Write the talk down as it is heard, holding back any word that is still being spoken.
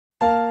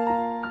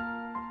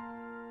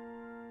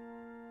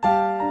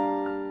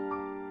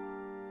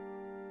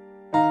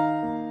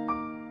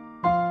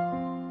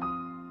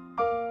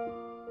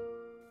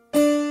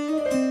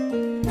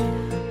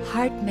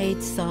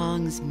Heartmade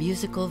Songs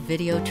musical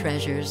video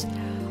treasures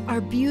are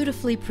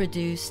beautifully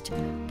produced,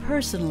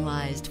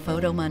 personalized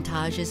photo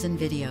montages and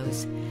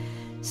videos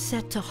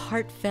set to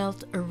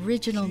heartfelt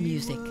original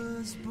music,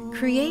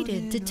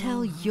 created to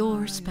tell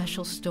your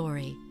special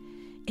story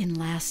in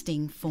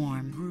lasting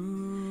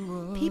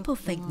form. People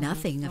think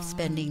nothing of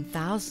spending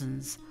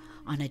thousands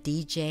on a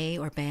DJ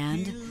or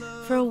band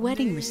for a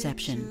wedding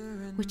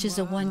reception, which is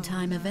a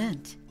one-time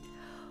event.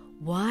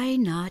 Why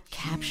not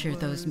capture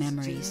those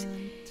memories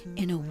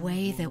in a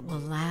way that will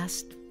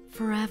last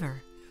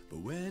forever?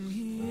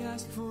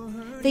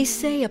 They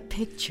say a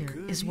picture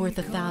is worth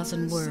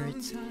 1,000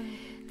 words.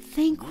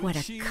 Think what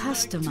a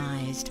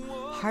customized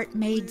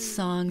Heartmade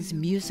Songs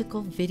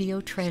musical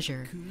video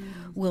treasure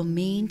will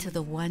mean to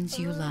the ones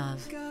you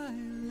love.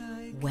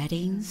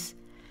 Weddings,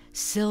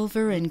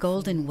 silver and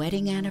golden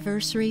wedding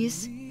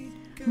anniversaries,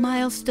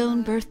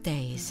 milestone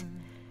birthdays,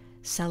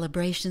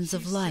 celebrations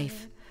of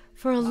life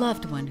for a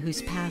loved one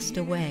who's passed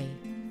away,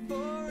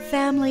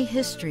 family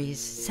histories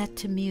set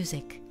to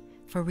music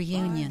for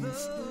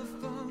reunions,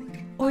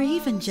 or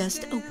even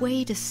just a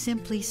way to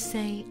simply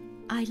say,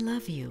 I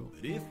love you,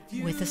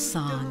 with a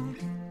song.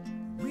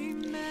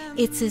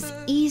 It's as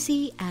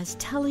easy as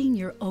telling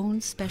your own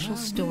special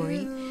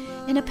story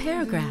in a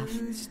paragraph,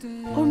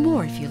 or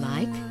more if you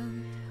like,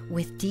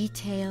 with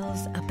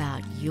details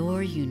about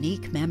your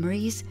unique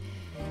memories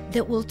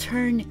that will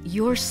turn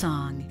your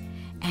song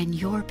and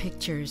your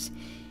pictures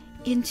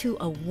into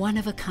a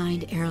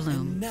one-of-a-kind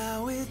heirloom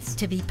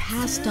to be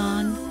passed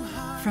on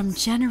from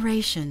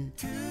generation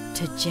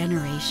to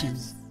generation.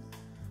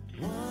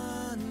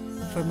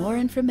 For more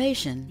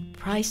information,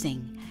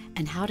 pricing,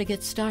 and how to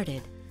get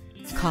started,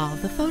 call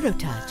the Photo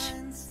Touch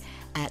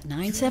at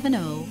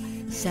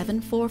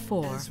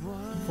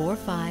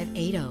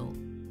 970-744-4580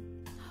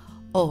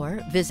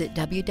 or visit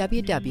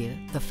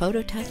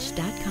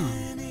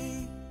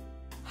www.thephototouch.com.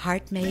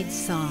 Heartmade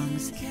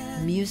Songs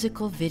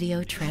musical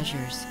video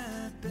treasures.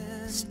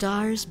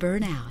 Stars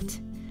burn out,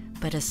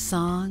 but a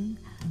song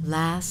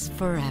lasts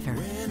forever.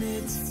 When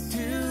it's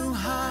two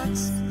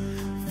hearts